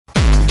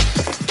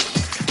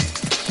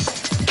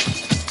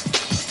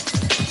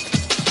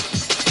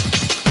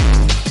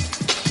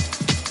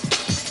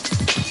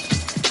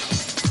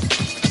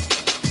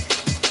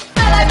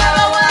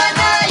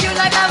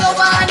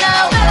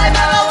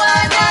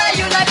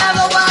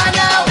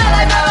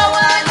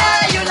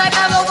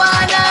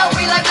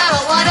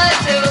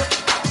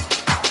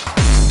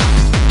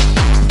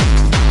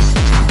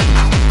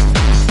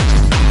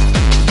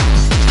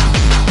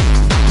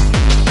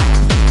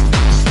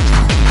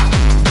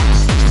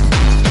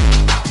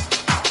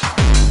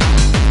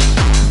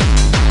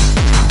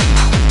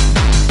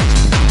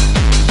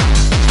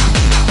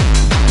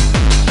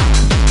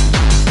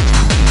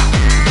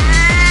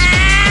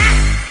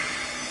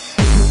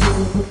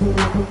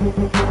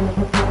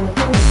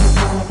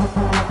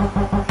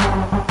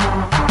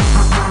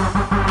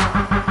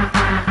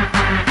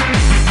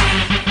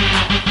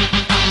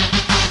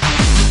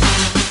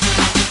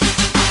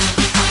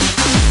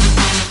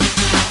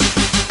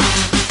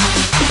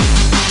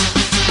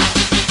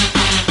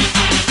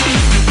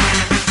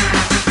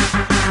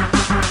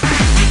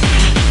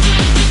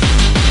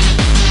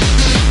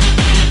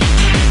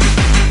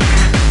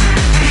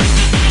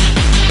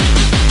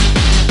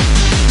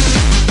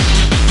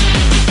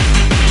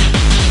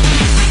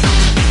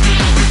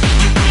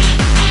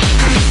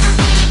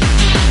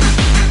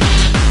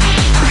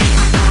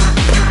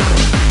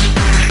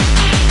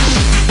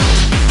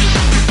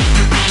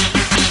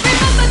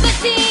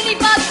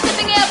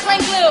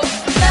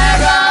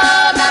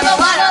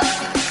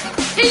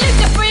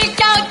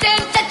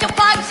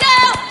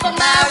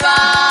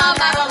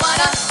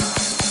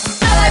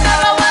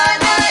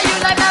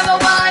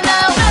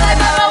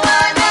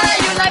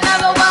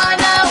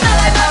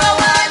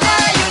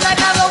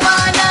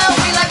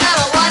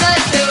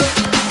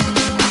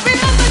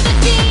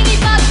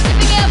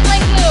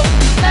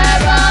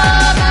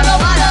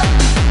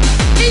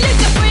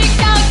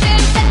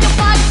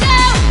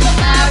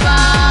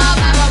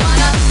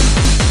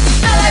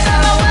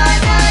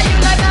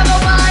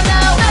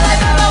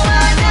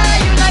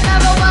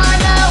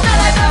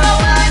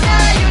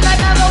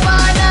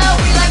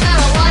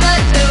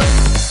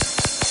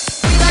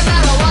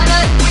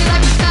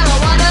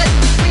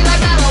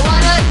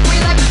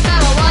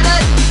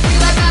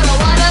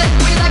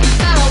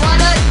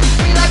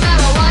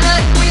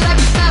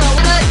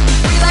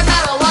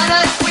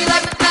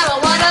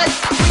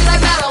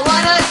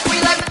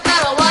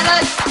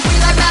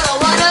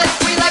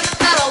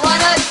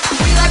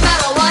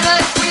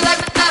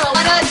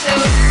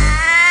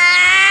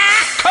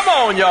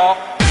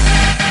y'all.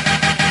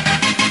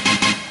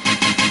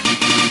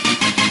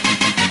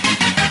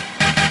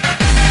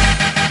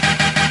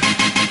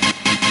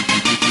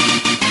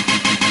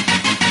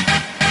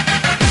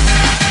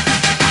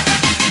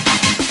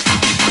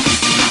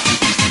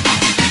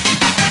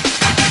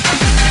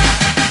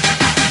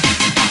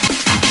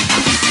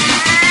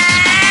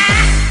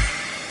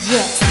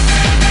 Yes.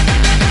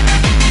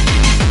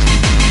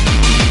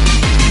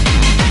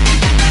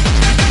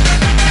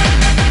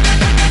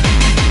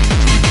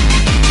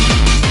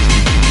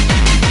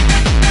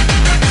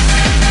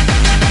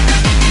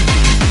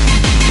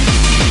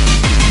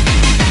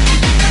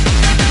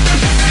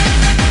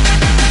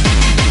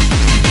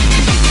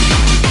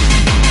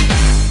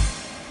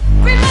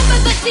 Remember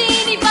the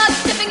teeny bus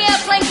sipping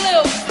airplane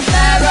glue?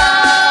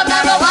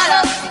 Marijuana.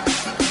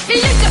 He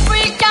used to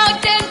freak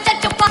out and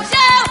set your punch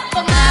out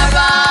for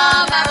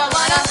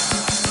marijuana.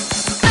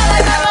 I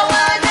like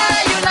marijuana,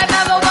 you like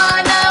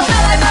marijuana. I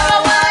like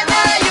marijuana,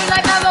 you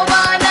like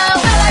marijuana.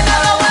 I like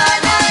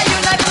marijuana, you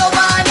like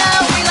marijuana.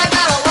 We like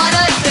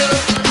marijuana too.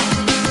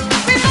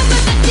 Remember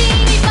the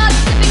teeny bus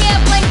sipping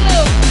airplane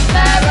glue?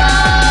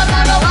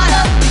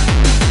 Marijuana.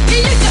 He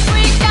used to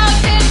freak out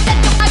and set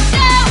your punch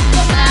out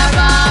for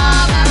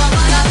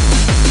marijuana.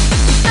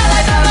 I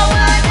like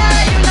marijuana,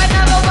 you like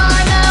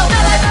marijuana. I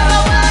like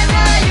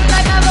marijuana, you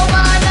like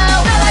marijuana.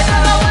 I like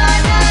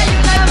marijuana, you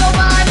like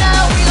marijuana.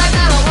 We like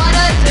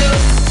marijuana too.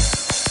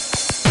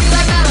 We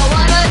like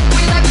marijuana,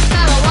 we like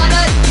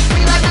marijuana.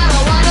 We like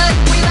marijuana,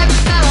 we like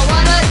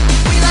marijuana. We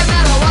like marijuana, we like marijuana. We like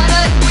marijuana,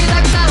 we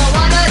like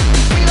marijuana.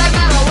 We like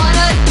marijuana,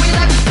 we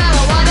like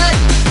marijuana.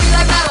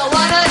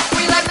 We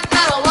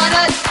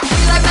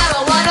like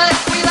marijuana,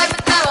 we like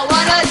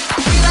marijuana.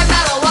 We like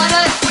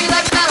marijuana, we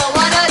like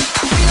marijuana.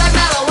 We like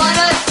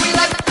marijuana, we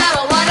like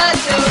marijuana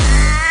too.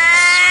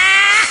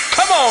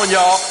 Come on,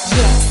 y'all.